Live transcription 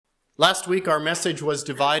Last week, our message was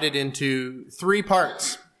divided into three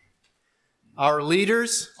parts: our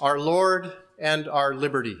leaders, our Lord, and our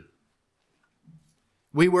liberty.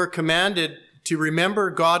 We were commanded to remember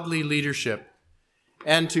godly leadership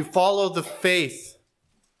and to follow the faith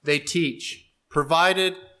they teach,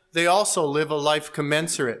 provided they also live a life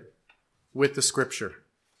commensurate with the Scripture.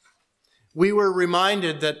 We were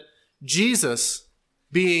reminded that Jesus,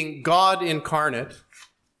 being God incarnate,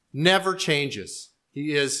 never changes.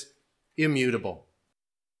 He is immutable.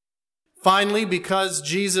 Finally, because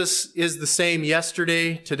Jesus is the same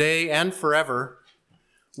yesterday, today, and forever,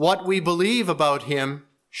 what we believe about him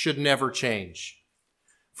should never change.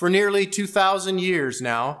 For nearly 2,000 years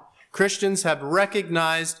now, Christians have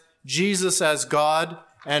recognized Jesus as God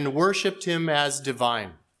and worshiped him as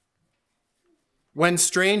divine. When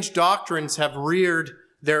strange doctrines have reared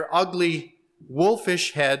their ugly,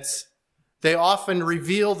 wolfish heads, they often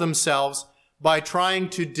reveal themselves by trying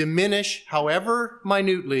to diminish, however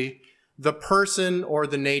minutely, the person or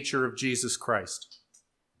the nature of Jesus Christ.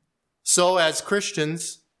 So, as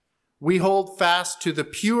Christians, we hold fast to the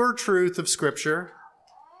pure truth of Scripture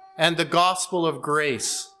and the gospel of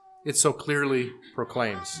grace it so clearly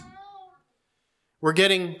proclaims. We're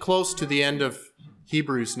getting close to the end of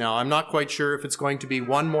Hebrews now. I'm not quite sure if it's going to be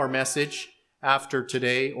one more message after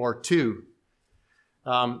today or two.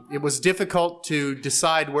 It was difficult to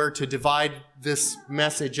decide where to divide this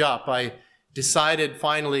message up. I decided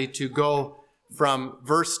finally to go from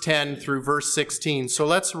verse 10 through verse 16. So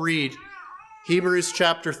let's read Hebrews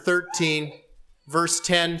chapter 13, verse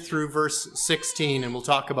 10 through verse 16, and we'll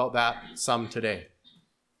talk about that some today.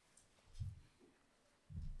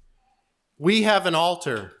 We have an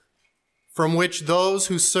altar from which those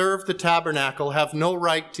who serve the tabernacle have no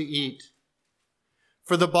right to eat.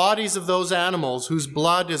 For the bodies of those animals whose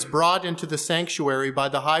blood is brought into the sanctuary by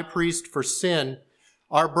the high priest for sin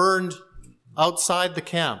are burned outside the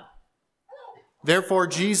camp. Therefore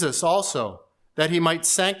Jesus also, that he might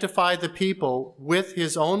sanctify the people with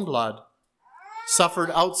his own blood,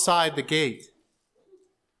 suffered outside the gate.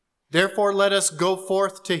 Therefore let us go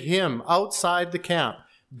forth to him outside the camp,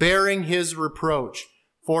 bearing his reproach.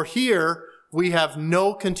 For here we have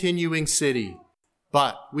no continuing city,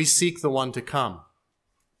 but we seek the one to come.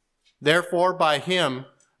 Therefore, by him,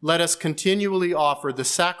 let us continually offer the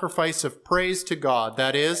sacrifice of praise to God,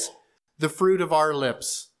 that is, the fruit of our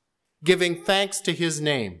lips, giving thanks to his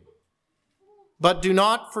name. But do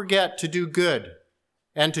not forget to do good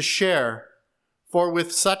and to share, for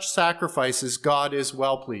with such sacrifices God is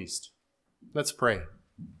well pleased. Let's pray.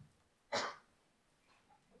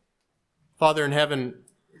 Father in heaven,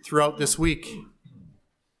 throughout this week,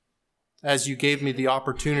 as you gave me the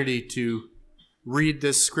opportunity to read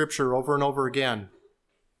this scripture over and over again,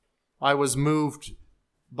 I was moved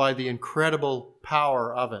by the incredible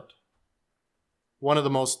power of it. One of the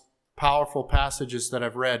most powerful passages that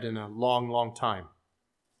I've read in a long, long time.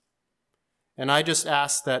 And I just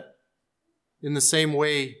ask that in the same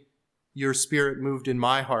way your Spirit moved in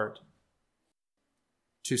my heart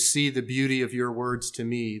to see the beauty of your words to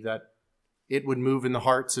me, that it would move in the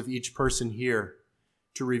hearts of each person here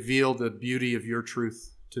to reveal the beauty of your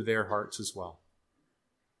truth to their hearts as well.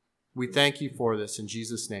 We thank you for this in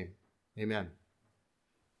Jesus' name. Amen.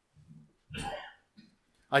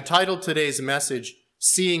 I titled today's message,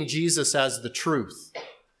 Seeing Jesus as the Truth.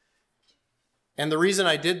 And the reason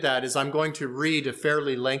I did that is I'm going to read a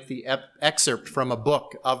fairly lengthy excerpt from a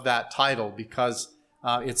book of that title because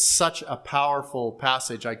it's such a powerful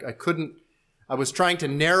passage. I was trying to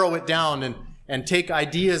narrow it down and take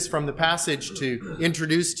ideas from the passage to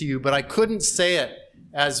introduce to you, but I couldn't say it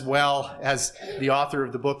as well as the author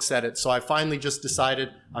of the book said it. So I finally just decided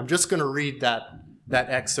I'm just going to read that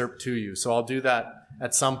excerpt to you. So I'll do that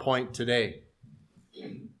at some point today.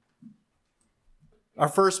 Our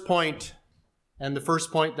first point, and the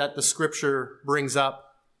first point that the scripture brings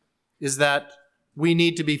up, is that we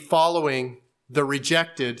need to be following the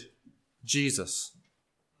rejected Jesus.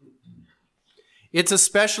 It's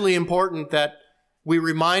especially important that we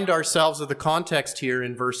remind ourselves of the context here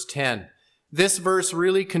in verse 10. This verse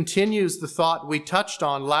really continues the thought we touched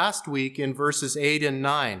on last week in verses 8 and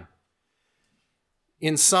 9.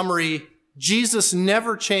 In summary, Jesus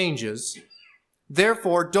never changes.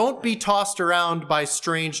 Therefore, don't be tossed around by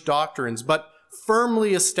strange doctrines, but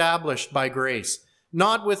firmly established by grace,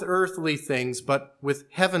 not with earthly things, but with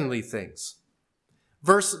heavenly things.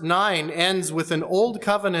 Verse 9 ends with an old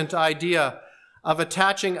covenant idea of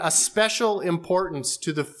attaching a special importance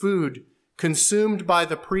to the food consumed by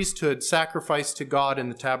the priesthood sacrificed to God in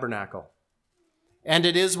the tabernacle. And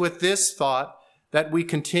it is with this thought that we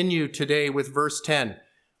continue today with verse 10.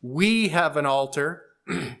 We have an altar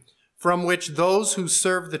from which those who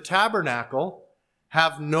serve the tabernacle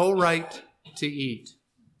have no right to eat.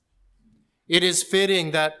 It is fitting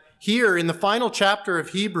that here in the final chapter of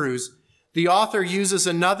Hebrews, the author uses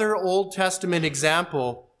another Old Testament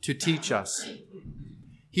example to teach us.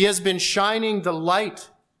 He has been shining the light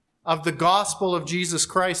of the gospel of Jesus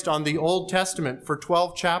Christ on the Old Testament for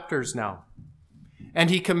 12 chapters now. And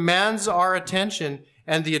he commands our attention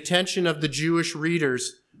and the attention of the Jewish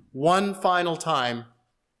readers one final time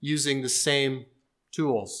using the same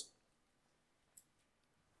tools.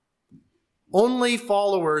 Only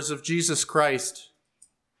followers of Jesus Christ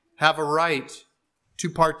have a right to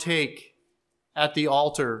partake at the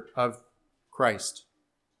altar of Christ.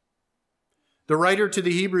 The writer to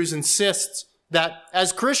the Hebrews insists that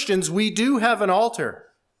as Christians, we do have an altar.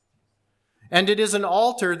 And it is an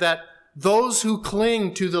altar that those who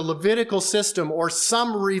cling to the Levitical system or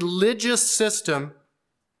some religious system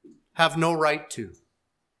have no right to.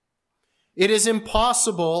 It is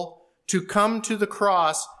impossible to come to the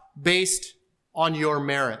cross based on your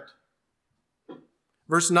merit.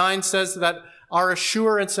 Verse 9 says that our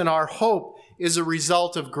assurance and our hope is a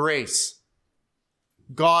result of grace,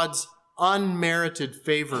 God's unmerited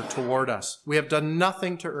favor toward us. We have done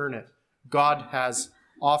nothing to earn it. God has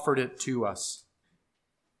offered it to us.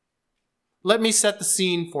 Let me set the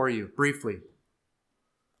scene for you briefly.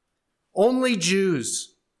 Only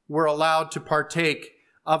Jews were allowed to partake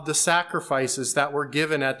of the sacrifices that were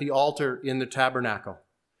given at the altar in the tabernacle.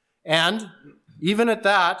 And even at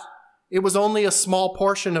that, it was only a small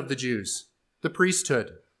portion of the Jews, the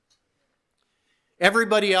priesthood.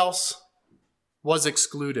 Everybody else was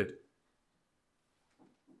excluded.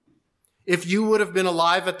 If you would have been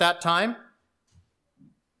alive at that time,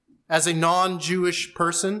 as a non-Jewish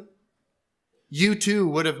person, you too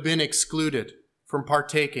would have been excluded from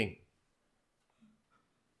partaking.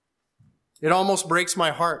 It almost breaks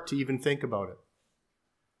my heart to even think about it.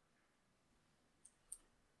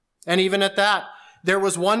 And even at that, there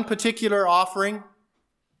was one particular offering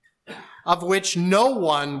of which no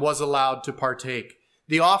one was allowed to partake.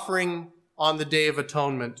 The offering on the Day of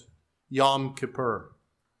Atonement, Yom Kippur.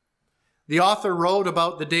 The author wrote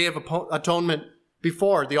about the Day of Atonement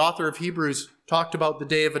before. The author of Hebrews talked about the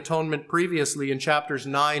Day of Atonement previously in chapters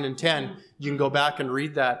 9 and 10. You can go back and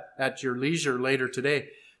read that at your leisure later today.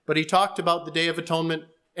 But he talked about the Day of Atonement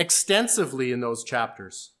extensively in those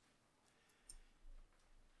chapters.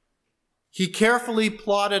 He carefully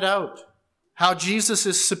plotted out how Jesus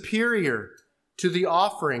is superior to the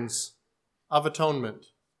offerings of atonement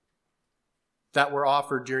that were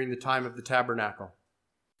offered during the time of the tabernacle.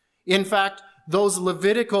 In fact, those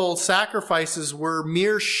Levitical sacrifices were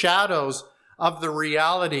mere shadows of the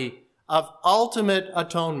reality of ultimate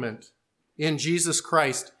atonement in Jesus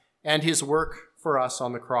Christ and his work for us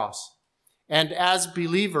on the cross. And as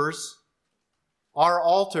believers, our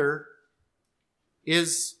altar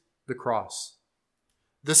is the cross,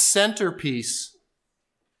 the centerpiece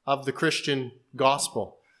of the Christian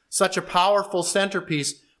gospel. Such a powerful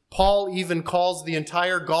centerpiece, Paul even calls the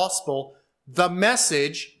entire gospel the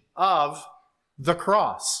message of the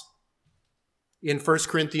cross in 1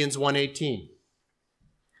 Corinthians 1:18.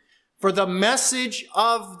 For the message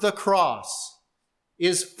of the cross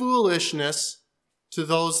is foolishness to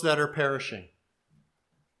those that are perishing.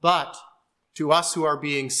 But to us who are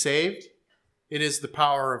being saved, it is the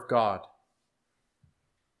power of God.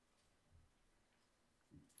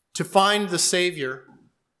 To find the Savior,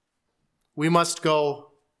 we must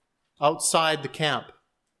go outside the camp.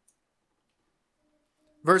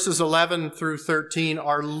 Verses 11 through 13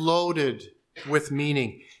 are loaded with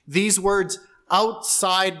meaning. These words,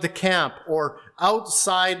 outside the camp or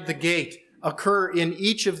outside the gate, occur in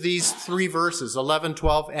each of these three verses, 11,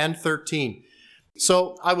 12, and 13.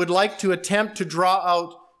 So I would like to attempt to draw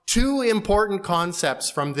out two important concepts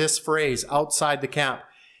from this phrase, outside the camp.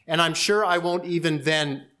 And I'm sure I won't even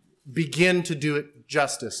then begin to do it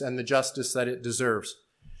justice and the justice that it deserves.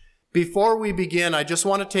 Before we begin, I just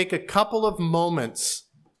want to take a couple of moments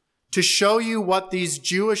to show you what these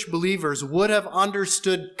Jewish believers would have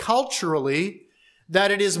understood culturally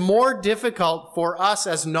that it is more difficult for us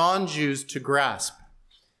as non-Jews to grasp.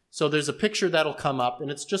 So there's a picture that'll come up, and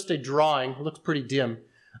it's just a drawing, it looks pretty dim,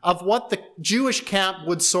 of what the Jewish camp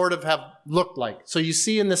would sort of have looked like. So you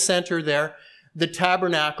see in the center there, the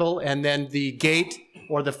tabernacle, and then the gate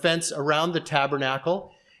or the fence around the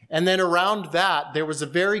tabernacle. And then around that, there was a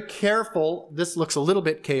very careful, this looks a little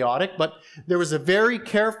bit chaotic, but there was a very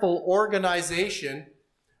careful organization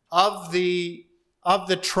of the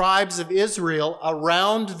tribes of Israel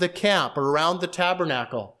around the camp, around the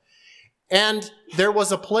tabernacle. And there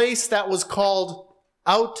was a place that was called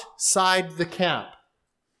outside the camp.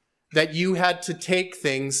 that you had to take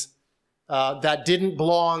things that didn't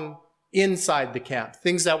belong inside the camp,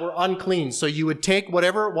 things that were unclean. So you would take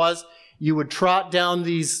whatever it was, you would trot down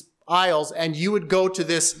these aisles, and you would go to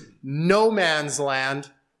this no man's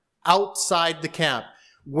land outside the camp.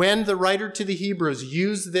 When the writer to the Hebrews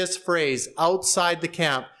used this phrase, outside the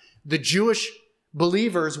camp, the Jewish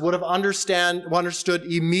believers would have understood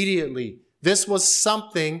immediately. This was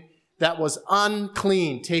something that was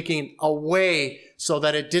unclean, taken away so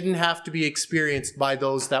that it didn't have to be experienced by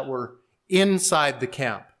those that were inside the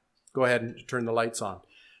camp. Go ahead and turn the lights on.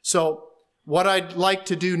 So what I'd like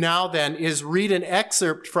to do now then is read an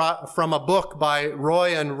excerpt from a book by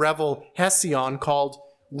Roy and Revel Hession called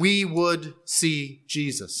We Would See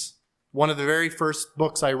Jesus. One of the very first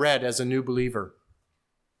books I read as a new believer.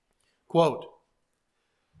 Quote,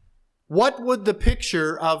 "What would the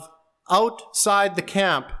picture of outside the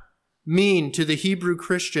camp mean to the Hebrew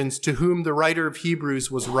Christians to whom the writer of Hebrews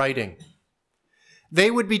was writing? They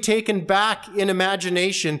would be taken back in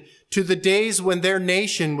imagination to the days when their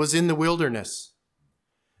nation was in the wilderness.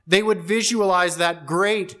 They would visualize that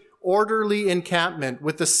great, orderly encampment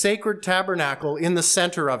with the sacred tabernacle in the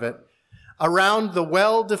center of it. Around the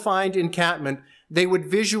well-defined encampment, they would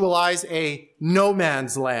visualize a no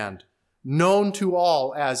man's land, known to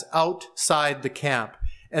all as outside the camp.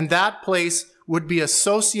 And that place would be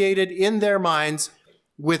associated in their minds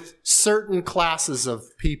with certain classes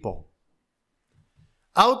of people.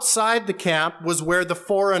 Outside the camp was where the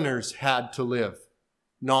foreigners had to live,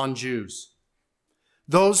 non-Jews.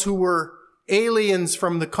 Those who were aliens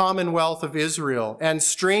from the commonwealth of Israel and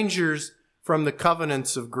strangers from the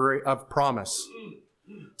covenants of promise.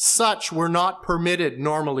 Such were not permitted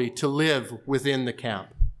normally to live within the camp.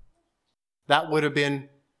 That would have been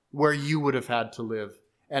where you would have had to live,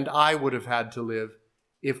 and I would have had to live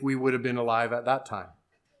if we would have been alive at that time.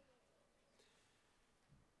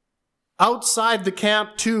 Outside the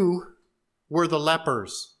camp, too, were the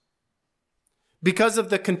lepers. Because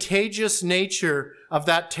of the contagious nature of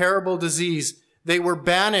that terrible disease, they were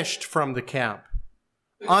banished from the camp,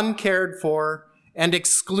 uncared for, and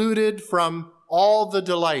excluded from all the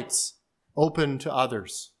delights open to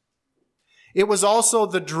others. It was also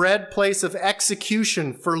the dread place of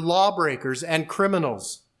execution for lawbreakers and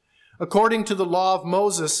criminals. According to the law of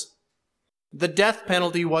Moses, the death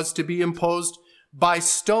penalty was to be imposed by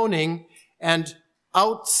stoning, and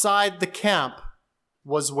outside the camp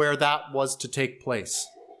was where that was to take place.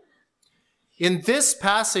 In this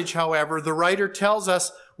passage, however, the writer tells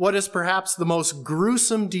us what is perhaps the most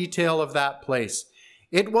gruesome detail of that place.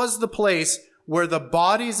 It was the place where the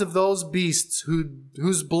bodies of those beasts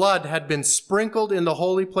whose blood had been sprinkled in the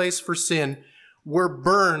holy place for sin were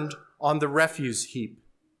burned on the refuse heap.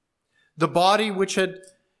 The body which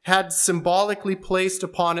had symbolically placed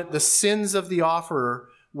upon it the sins of the offerer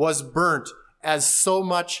was burnt as so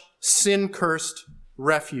much sin-cursed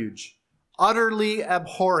refuge, utterly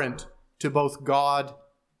abhorrent to both God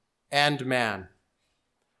and man.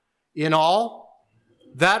 In all,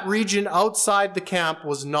 that region outside the camp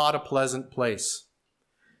was not a pleasant place.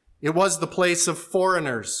 It was the place of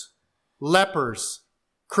foreigners, lepers,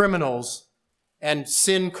 criminals, and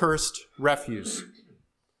sin-cursed refuse,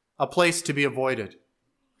 a place to be avoided.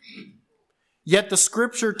 Yet the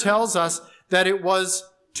scripture tells us that it was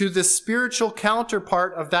to the spiritual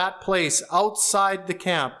counterpart of that place outside the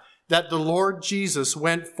camp that the Lord Jesus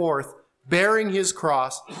went forth bearing his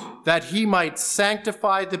cross, that he might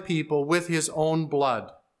sanctify the people with his own blood.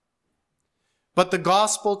 But the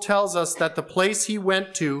gospel tells us that the place he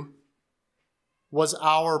went to was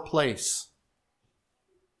our place.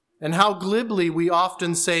 And how glibly we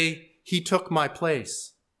often say, he took my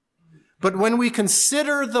place. But when we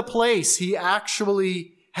consider the place he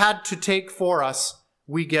actually had to take for us,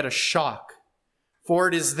 we get a shock. For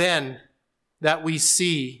it is then that we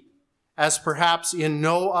see, as perhaps in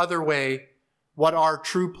no other way, what our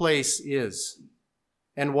true place is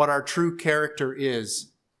and what our true character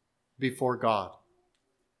is before God.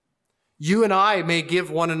 You and I may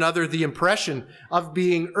give one another the impression of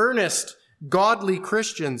being earnest, godly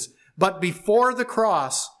Christians, but before the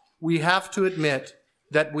cross, we have to admit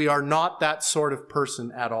that we are not that sort of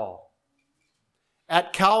person at all.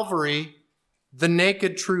 At Calvary, the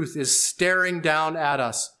naked truth is staring down at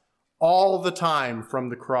us all the time from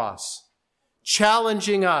the cross,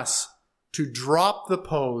 challenging us to drop the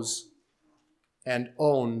pose and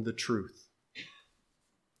own the truth.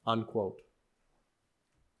 Unquote.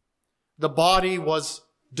 The body was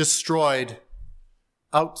destroyed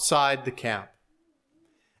outside the camp.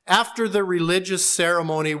 After the religious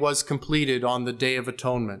ceremony was completed on the Day of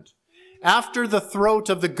Atonement, after the throat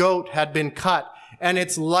of the goat had been cut and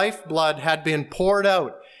its lifeblood had been poured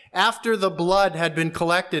out, After the blood had been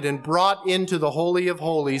collected and brought into the Holy of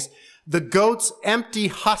Holies, the goat's empty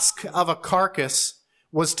husk of a carcass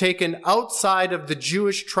was taken outside of the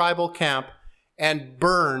Jewish tribal camp and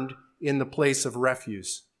burned in the place of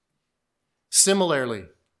refuse. Similarly,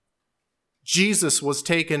 Jesus was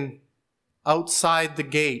taken outside the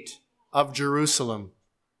gate of Jerusalem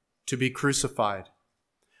to be crucified.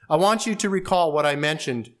 I want you to recall what I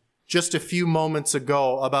mentioned just a few moments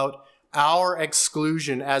ago about our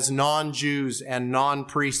exclusion as non-Jews and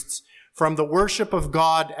non-priests from the worship of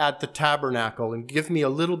God at the tabernacle. And give me a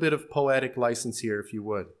little bit of poetic license here, if you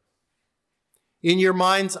would. In your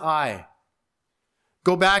mind's eye,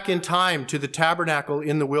 go back in time to the tabernacle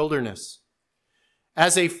in the wilderness.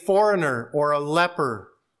 As a foreigner or a leper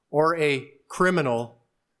or a criminal,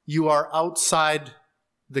 you are outside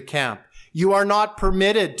the camp. You are not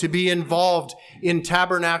permitted to be involved in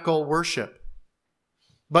tabernacle worship.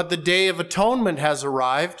 But the Day of Atonement has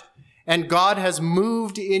arrived, and God has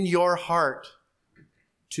moved in your heart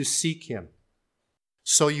to seek him.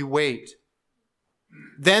 So you wait.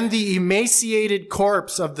 Then the emaciated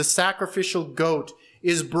corpse of the sacrificial goat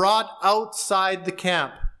is brought outside the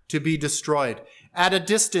camp to be destroyed. At a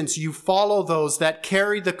distance, you follow those that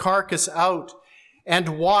carry the carcass out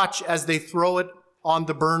and watch as they throw it on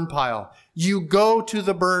the burn pile. You go to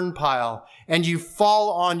the burn pile and you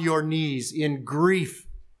fall on your knees in grief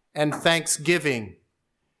and thanksgiving,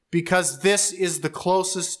 because this is the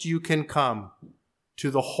closest you can come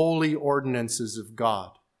to the holy ordinances of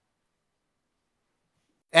God.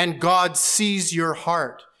 And God sees your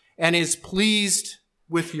heart and is pleased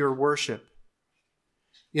with your worship.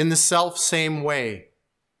 In the self-same way,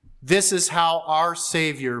 this is how our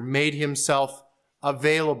Savior made himself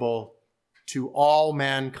available to all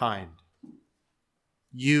mankind,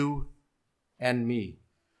 you and me.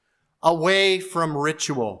 Away from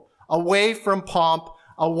ritual, away from pomp,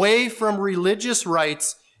 away from religious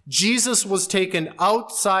rites, Jesus was taken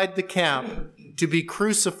outside the camp to be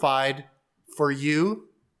crucified for you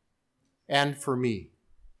and for me.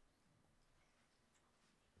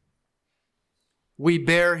 We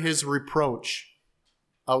bear his reproach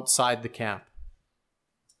outside the camp.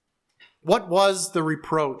 What was the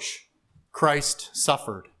reproach Christ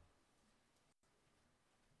suffered?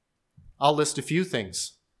 I'll list a few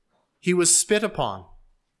things. He was spit upon.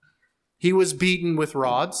 He was beaten with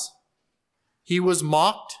rods. He was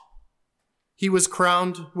mocked. He was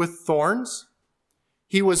crowned with thorns.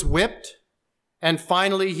 He was whipped. And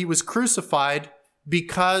finally, he was crucified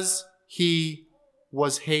because he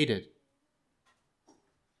was hated.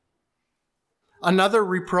 Another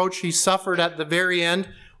reproach he suffered at the very end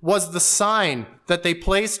was the sign that they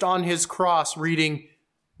placed on his cross reading,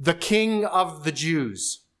 "The King of the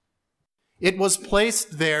Jews." It was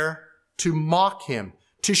placed there to mock him,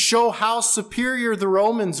 to show how superior the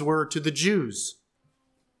Romans were to the Jews.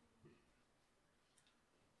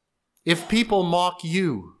 If people mock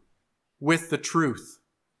you with the truth,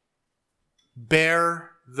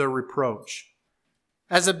 bear the reproach.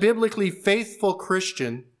 As a biblically faithful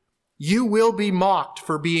Christian, you will be mocked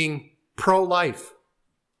for being pro-life,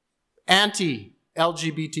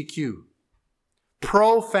 anti-LGBTQ,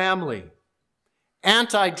 pro-family,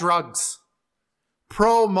 anti-drugs,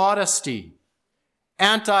 pro-modesty,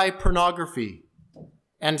 anti-pornography,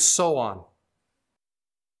 and so on.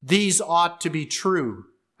 These ought to be true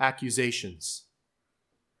accusations.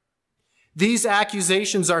 These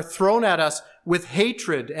accusations are thrown at us with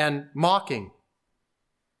hatred and mocking.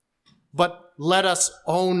 But let us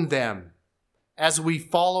own them as we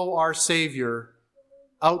follow our Savior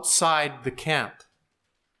outside the camp,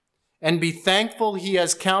 and be thankful he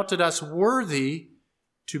has counted us worthy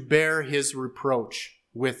to bear his reproach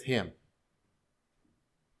with him.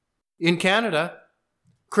 In Canada,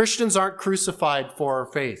 Christians aren't crucified for our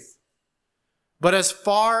faith. But as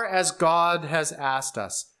far as God has asked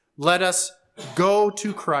us, let us go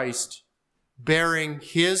to Christ bearing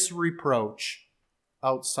his reproach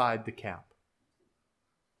outside the camp.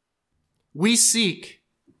 We seek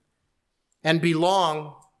and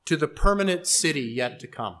belong to the permanent city yet to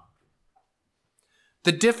come.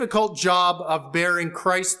 The difficult job of bearing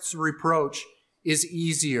Christ's reproach is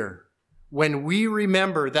easier when we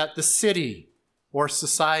remember that the city or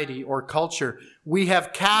society or culture we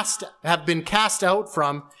have been cast out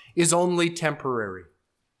from is only temporary.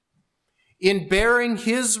 In bearing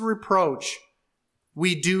his reproach,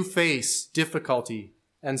 we do face difficulty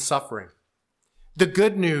and suffering. The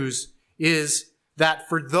good news is that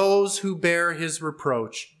for those who bear his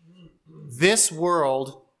reproach, this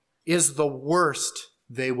world is the worst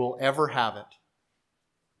they will ever have it.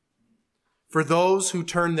 For those who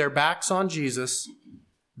turn their backs on Jesus,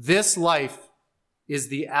 this life is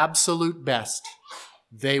the absolute best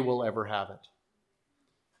they will ever have it.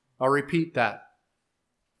 I'll repeat that.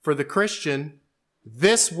 For the Christian,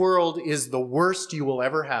 this world is the worst you will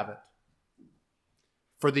ever have it.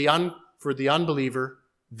 For the unbeliever,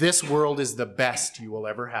 this world is the best you will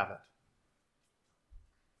ever have it.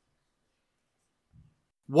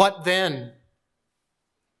 What then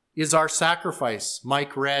is our sacrifice?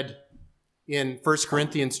 Mike read in 1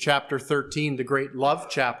 Corinthians chapter 13, the great love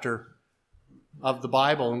chapter of the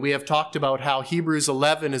Bible. And we have talked about how Hebrews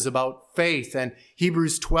 11 is about faith, and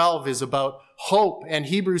Hebrews 12 is about hope, and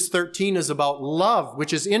Hebrews 13 is about love,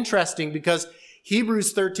 which is interesting because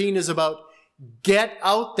Hebrews 13 is about get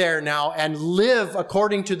out there now and live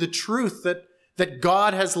according to the truth that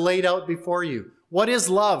God has laid out before you. What is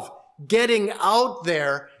love? Getting out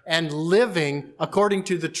there and living according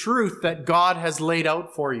to the truth that God has laid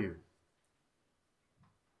out for you.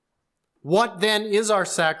 What then is our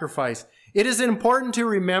sacrifice? It is important to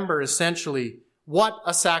remember essentially what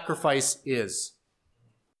a sacrifice is.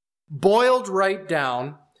 Boiled right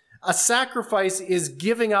down, a sacrifice is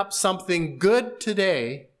giving up something good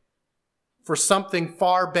today for something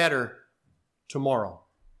far better tomorrow.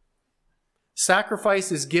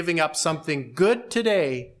 Sacrifice is giving up something good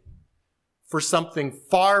today for something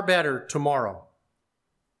far better tomorrow.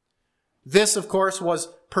 This, of course,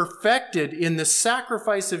 was perfected in the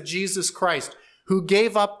sacrifice of Jesus Christ, who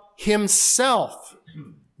gave up himself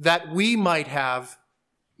that we might have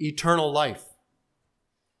eternal life.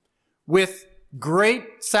 With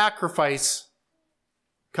great sacrifice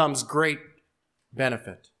comes great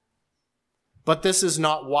benefit. But this is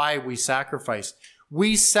not why we sacrifice.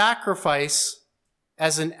 We sacrifice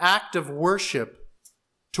as an act of worship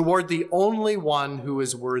toward the only one who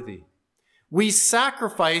is worthy. We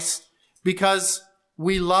sacrifice because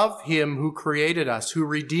we love him who created us, who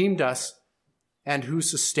redeemed us, and who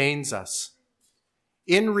sustains us.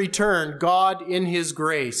 In return, God, in his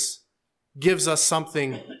grace, gives us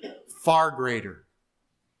something far greater,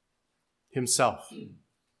 himself.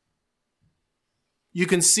 You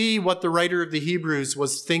can see what the writer of the Hebrews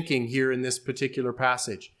was thinking here in this particular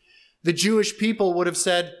passage. The Jewish people would have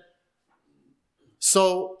said,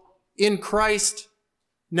 so in Christ,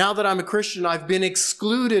 now that I'm a Christian, I've been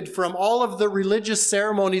excluded from all of the religious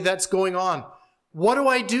ceremony that's going on. What do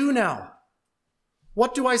I do now?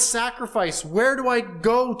 What do I sacrifice? Where do I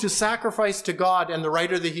go to sacrifice to God? And the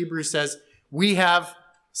writer of the Hebrews says, we have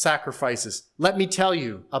sacrifices. Let me tell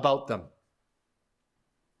you about them.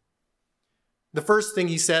 The first thing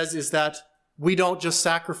he says is that we don't just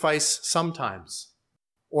sacrifice sometimes,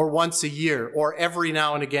 or once a year, or every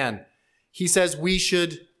now and again. He says we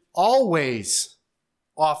should always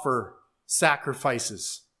offer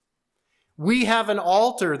sacrifices. We have an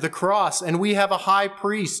altar, the cross, and we have a high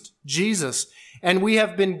priest, Jesus, and we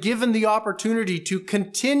have been given the opportunity to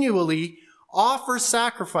continually offer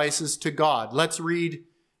sacrifices to God. Let's read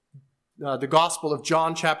the Gospel of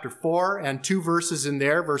John chapter 4 and 2 verses in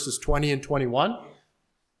there, verses 20 and 21.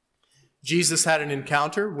 Jesus had an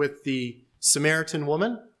encounter with the Samaritan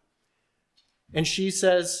woman, and she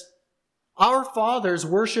says, our fathers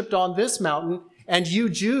worshipped on this mountain, and you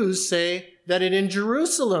Jews say that it in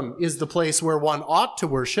Jerusalem is the place where one ought to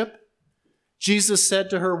worship. Jesus said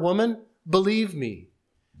to her, woman, believe me,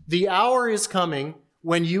 the hour is coming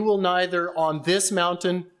when you will neither on this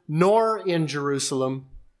mountain nor in Jerusalem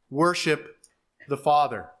worship the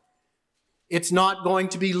Father. It's not going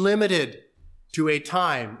to be limited to a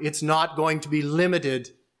time. It's not going to be limited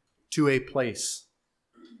to a place.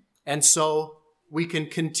 And so we can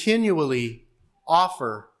continually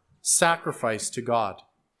offer sacrifice to God.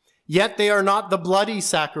 Yet they are not the bloody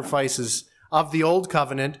sacrifices of the old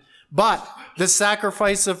covenant, but the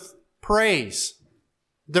sacrifice of praise,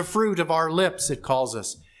 the fruit of our lips, it calls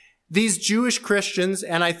us. These Jewish Christians,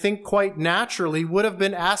 and I think quite naturally, would have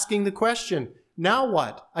been asking the question, now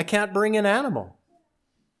what? I can't bring an animal.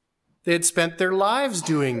 They had spent their lives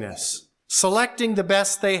doing this, selecting the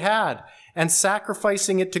best they had and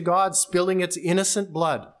sacrificing it to God, spilling its innocent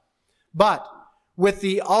blood. But with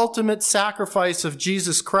the ultimate sacrifice of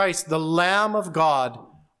Jesus Christ, the Lamb of God,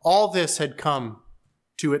 all this had come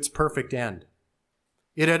to its perfect end.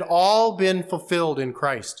 It had all been fulfilled in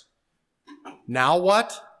Christ. Now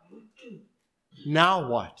what? Now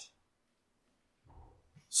what?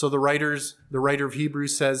 So the writer of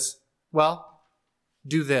Hebrews says, well,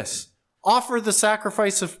 do this. Offer the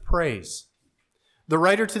sacrifice of praise. The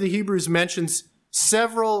writer to the Hebrews mentions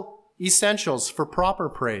several essentials for proper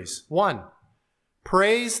praise. One,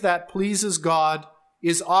 praise that pleases God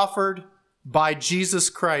is offered by Jesus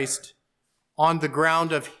Christ on the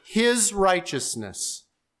ground of his righteousness.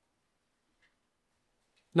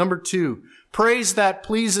 Number two, Praise that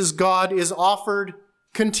pleases God is offered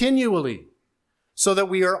continually, so that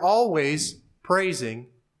we are always praising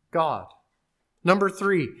God. Number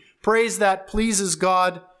 3, praise that pleases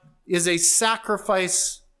God is a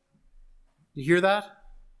sacrifice. You hear that?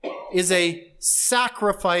 Is a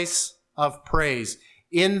sacrifice of praise,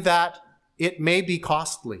 in that it may be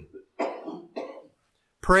costly.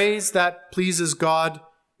 Praise that pleases God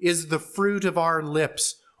is the fruit of our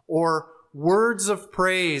lips, or words of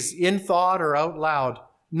praise in thought or out loud,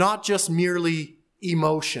 not just merely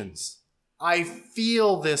emotions. I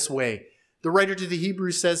feel this way. The writer to the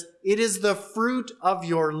Hebrews says, it is the fruit of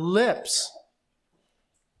your lips.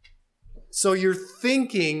 So you're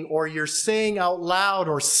thinking, or you're saying out loud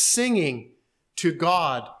or singing to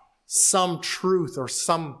God some truth or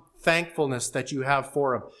some thankfulness that you have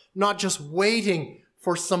for Him. Not just waiting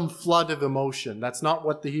for some flood of emotion. That's not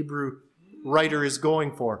what the Hebrew writer is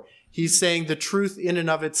going for. He's saying the truth in and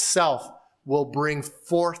of itself will bring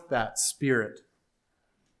forth that spirit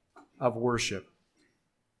of worship.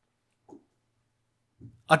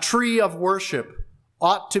 A tree of worship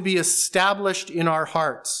ought to be established in our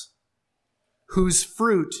hearts, whose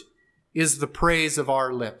fruit is the praise of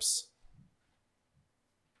our lips.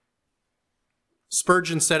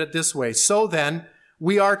 Spurgeon said it this way, so then,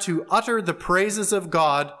 we are to utter the praises of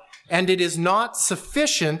God, and it is not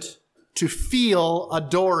sufficient to feel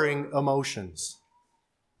adoring emotions.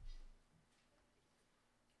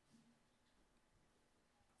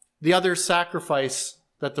 The other sacrifice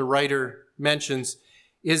that the writer mentions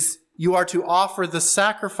is you are to offer the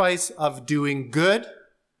sacrifice of doing good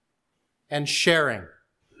and sharing.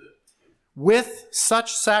 With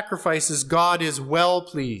such sacrifices, God is well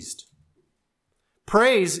pleased.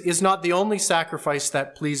 Praise is not the only sacrifice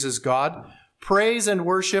that pleases God. Praise and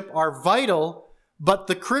worship are vital, but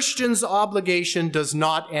the Christian's obligation does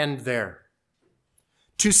not end there.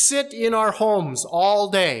 To sit in our homes all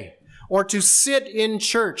day, or to sit in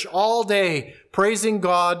church all day praising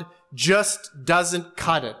God, just doesn't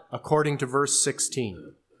cut it, according to verse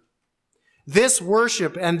 16. This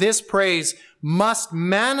worship and this praise must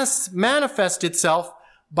manifest itself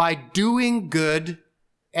by doing good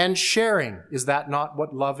and sharing. Is that not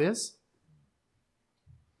what love is?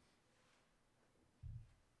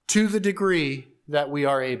 To the degree that we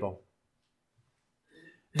are able.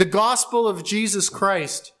 The gospel of Jesus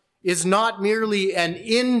Christ is not merely an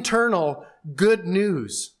internal good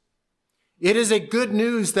news. It is a good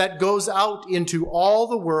news that goes out into all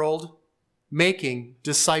the world, making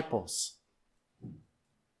disciples.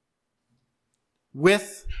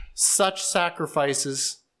 With such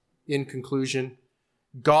sacrifices, in conclusion,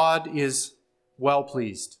 God is well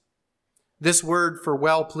pleased. This word for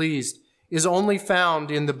well pleased is only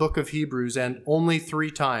found in the book of Hebrews, and only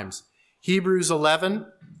 3 times. Hebrews 11,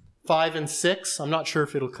 5 and 6. I'm not sure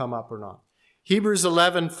if it'll come up or not. Hebrews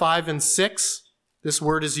 11, 5 and 6. This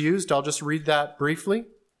word is used. I'll just read that briefly.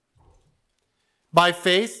 By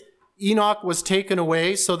faith, Enoch was taken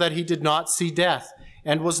away so that he did not see death,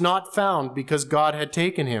 and was not found because God had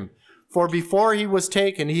taken him. For before he was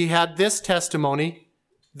taken, he had this testimony,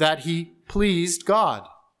 that he pleased God.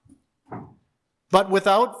 But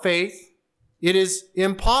without faith, it is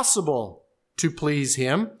impossible to please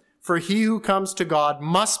him, for he who comes to God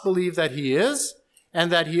must believe that he is,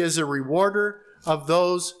 and that he is a rewarder of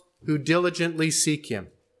those who diligently seek him.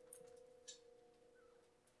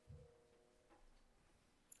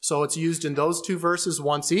 So it's used in those 2 verses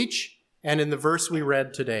once each, and in the verse we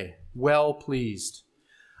read today, well pleased.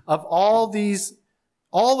 All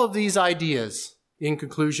of these ideas, in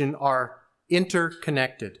conclusion, are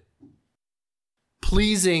interconnected.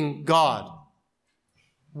 Pleasing God,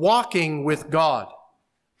 walking with God,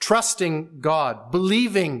 trusting God,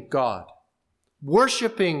 believing God,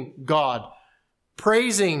 worshiping God,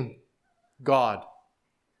 praising God.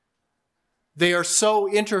 They are so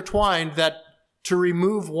intertwined that to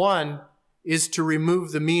remove one is to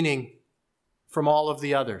remove the meaning from all of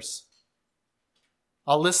the others.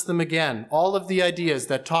 I'll list them again. All of the ideas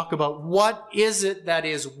that talk about what is it that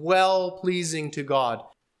is well-pleasing to God.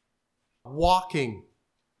 Walking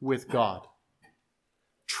with God.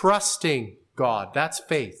 Trusting God. That's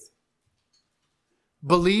faith.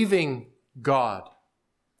 Believing God.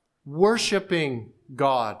 Worshiping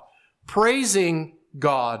God. Praising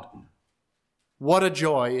God. What a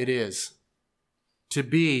joy it is to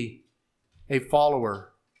be a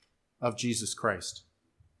follower of Jesus Christ.